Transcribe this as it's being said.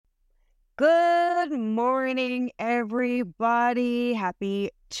Good morning, everybody.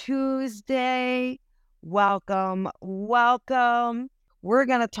 Happy Tuesday. Welcome. We're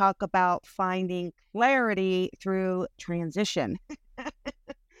going to talk about finding clarity through transition,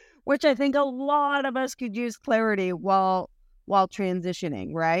 which I think a lot of us could use clarity while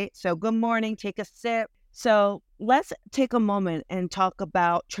transitioning, right? So good morning, take a sip. So let's take a moment and talk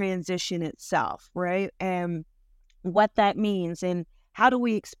about transition itself, right? And what that means and how do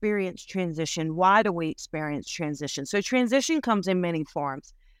we experience transition? Why do we experience transition? So transition comes in many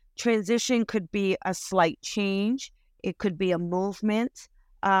forms. Transition could be a slight change. It could be a movement.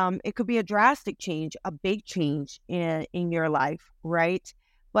 It could be a drastic change, a big change in your life, right?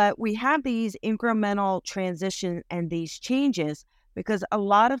 But we have these incremental transition and these changes because a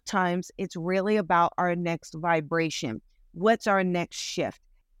lot of times it's really about our next vibration. What's our next shift?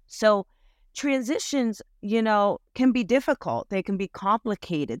 So transitions, can be difficult. They can be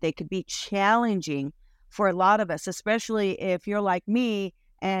complicated. They could be challenging for a lot of us, especially if you're like me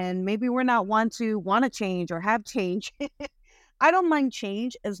and maybe we're not one to want to change or have change. I don't mind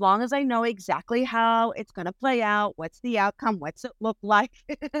change as long as I know exactly how it's going to play out. What's the outcome? What's it look like?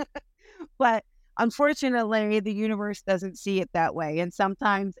 But unfortunately, the universe doesn't see it that way. And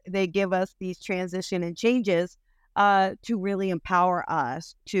sometimes they give us these transition and changes to really empower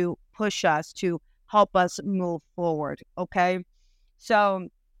us, to push us, to help us move forward. Okay. So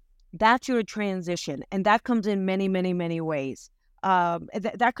that's your transition. And that comes in many, many, many ways.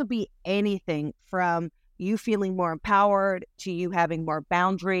 That could be anything from you feeling more empowered to you having more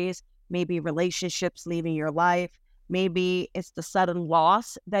boundaries, maybe relationships leaving your life. Maybe it's the sudden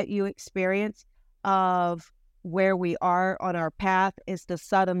loss that you experience of where we are on our path. It's the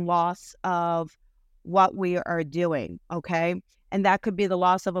sudden loss of what we are doing, okay? And that could be the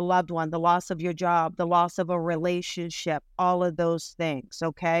loss of a loved one, the loss of your job, the loss of a relationship, all of those things,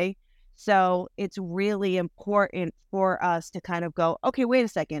 okay? So it's really important for us to kind of go, okay, wait a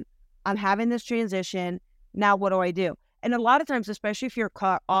second. I'm having this transition. Now what do I do? And a lot of times, especially if you're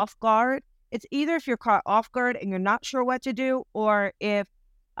caught off guard, it's either if you're caught off guard and you're not sure what to do, or if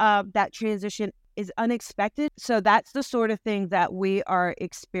that transition is unexpected. So that's the sort of thing that we are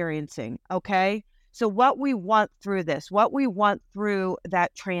experiencing, okay? So what we want through this, what we want through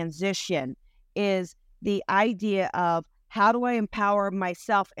that transition is the idea of how do I empower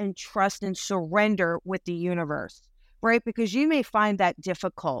myself and trust and surrender with the universe, right? Because you may find that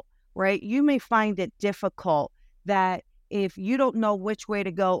difficult, right? You may find it difficult that if you don't know which way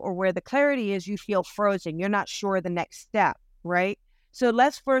to go or where the clarity is, you feel frozen. You're not sure the next step, right? So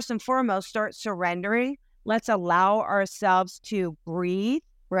let's first and foremost start surrendering. Let's allow ourselves to breathe,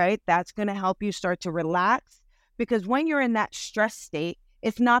 right? That's going to help you start to relax, because when you're in that stress state,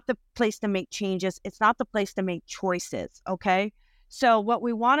 it's not the place to make changes. It's not the place to make choices, okay? So what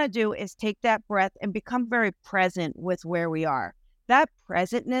we want to do is take that breath and become very present with where we are. That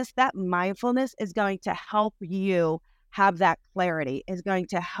presentness, that mindfulness is going to help you have that clarity, is going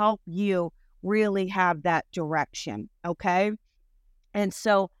to help you really have that direction, okay? And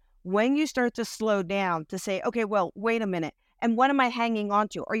so when you start to slow down to say, okay, well, wait a minute. And what am I hanging on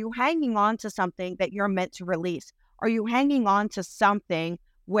to? Are you hanging on to something that you're meant to release? Are you hanging on to something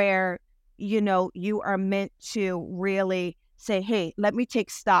where, you are meant to really say, hey, let me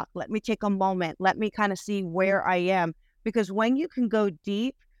take stock. Let me take a moment. Let me kind of see where I am. Because when you can go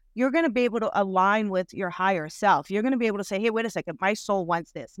deep, you're going to be able to align with your higher self. You're going to be able to say, hey, wait a second, my soul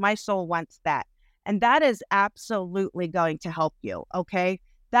wants this. My soul wants that. And that is absolutely going to help you, okay?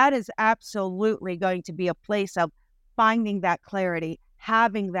 That is absolutely going to be a place of finding that clarity,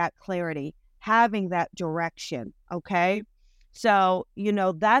 having that direction, okay? So,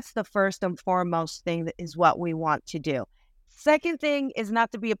 that's the first and foremost thing that is what we want to do. Second thing is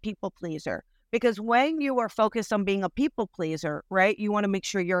not to be a people pleaser, because when you are focused on being a people pleaser, right, you want to make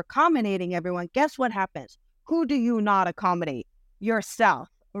sure you're accommodating everyone. Guess what happens? Who do you not accommodate? Yourself,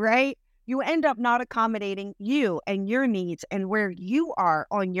 right? You end up not accommodating you and your needs and where you are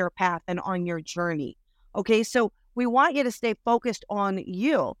on your path and on your journey. Okay, so we want you to stay focused on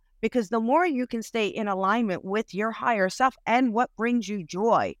you, because the more you can stay in alignment with your higher self and what brings you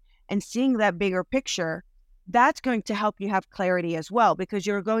joy and seeing that bigger picture, that's going to help you have clarity as well, because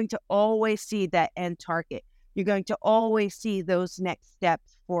you're going to always see that end target. You're going to always see those next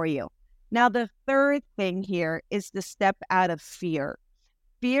steps for you. Now, the third thing here is to step out of fear.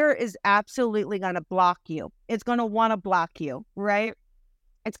 Fear is absolutely going to block you. It's going to want to block you, right?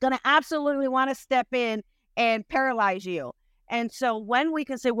 It's going to absolutely want to step in and paralyze you. And so when we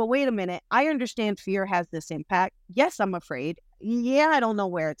can say, well, wait a minute, I understand fear has this impact. Yes, I'm afraid. Yeah, I don't know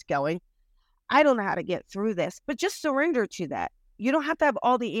where it's going. I don't know how to get through this, but just surrender to that. you don't have to have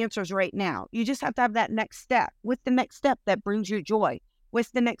all the answers right now. You just have to have that next step. What's the next step that brings you joy? What's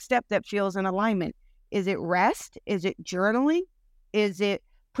the next step that feels in alignment? Is it rest? Is it journaling? Is it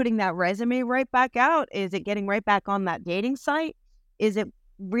putting that resume right back out? Is it getting right back on that dating site? Is it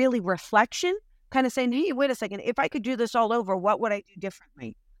really reflection? Kind of saying, hey, wait a second, if I could do this all over, what would I do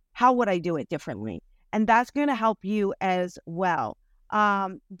differently? How would I do it differently? And that's going to help you as well.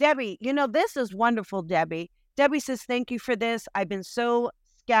 Debbie, this is wonderful, Debbie. Debbie says, thank you for this. I've been so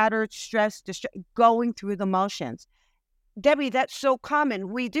scattered, stressed, going through the motions. Debbie, that's so common.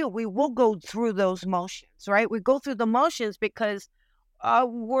 We will go through those motions, right? We go through the motions because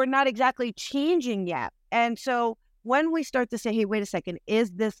we're not exactly changing yet. And so when we start to say, hey, wait a second,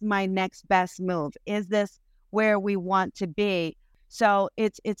 is this my next best move? Is this where we want to be? So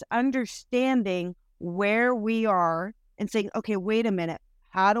it's understanding where we are and saying, okay, wait a minute.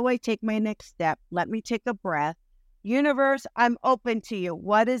 How do I take my next step? Let me take a breath. Universe, I'm open to you.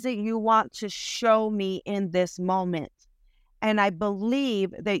 What is it you want to show me in this moment? And I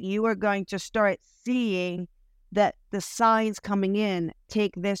believe that you are going to start seeing that the signs coming in,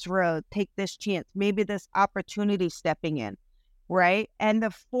 take this road, take this chance, maybe this opportunity stepping in, right? And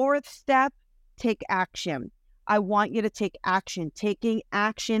the fourth step, take action. I want you to take action. Taking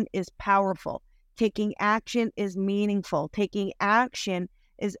action is powerful. Taking action is meaningful. Taking action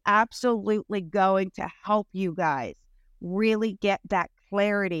is absolutely going to help you guys really get that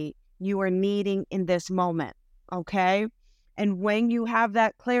clarity you are needing in this moment, okay? And when you have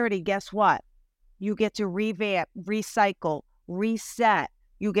that clarity, guess what? You get to revamp, recycle, reset.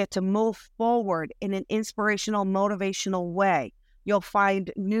 You get to move forward in an inspirational, motivational way. You'll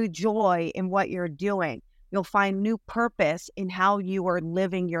find new joy in what you're doing. You'll find new purpose in how you are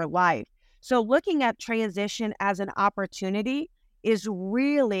living your life. So looking at transition as an opportunity is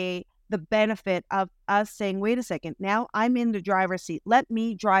really the benefit of us saying, wait a second, now I'm in the driver's seat. Let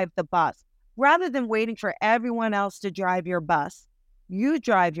me drive the bus. Rather than waiting for everyone else to drive your bus, you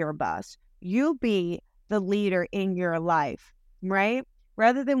drive your bus. You be the leader in your life, right?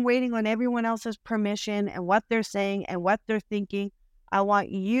 Rather than waiting on everyone else's permission and what they're saying and what they're thinking, I want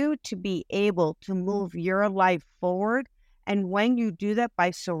you to be able to move your life forward. And when you do that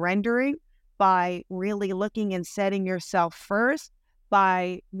by surrendering, by really looking and setting yourself first,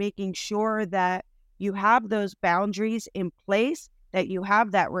 by making sure that you have those boundaries in place, that you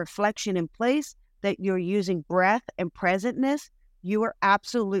have that reflection in place, that you're using breath and presentness, you are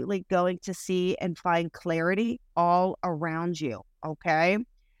absolutely going to see and find clarity all around you, okay?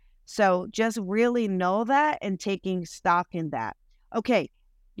 So just really know that and taking stock in that. Okay,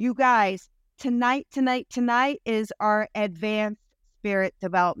 you guys, tonight is our Advanced Spirit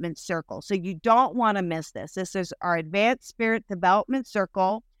Development Circle. So you don't want to miss this. This is our Advanced Spirit Development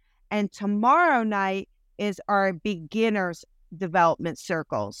Circle. And tomorrow night is our Beginners Development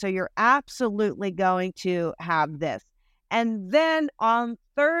Circle. So you're absolutely going to have this. And then on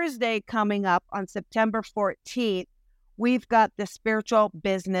Thursday coming up on September 14th, we've got the Spiritual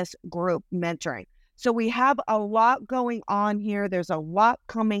Business Group Mentoring. So we have a lot going on here. There's a lot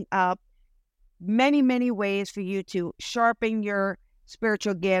coming up. Many, many ways for you to sharpen your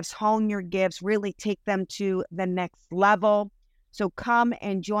spiritual gifts, hone your gifts, really take them to the next level. So come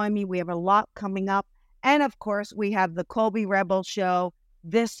and join me. We have a lot coming up. And of course, we have the Colby Rebel Show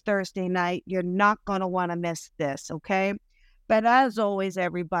this Thursday night. You're not going to want to miss this, okay? But as always,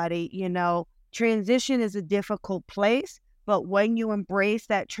 everybody, transition is a difficult place. But when you embrace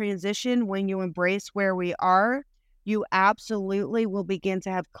that transition, when you embrace where we are, you absolutely will begin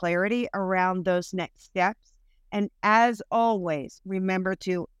to have clarity around those next steps. And as always, remember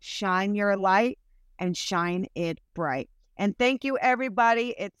to shine your light and shine it bright. And thank you,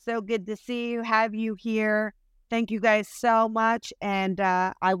 everybody. It's so good to see you, have you here. Thank you guys so much. And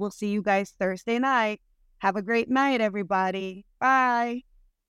I will see you guys Thursday night. Have a great night, everybody. Bye.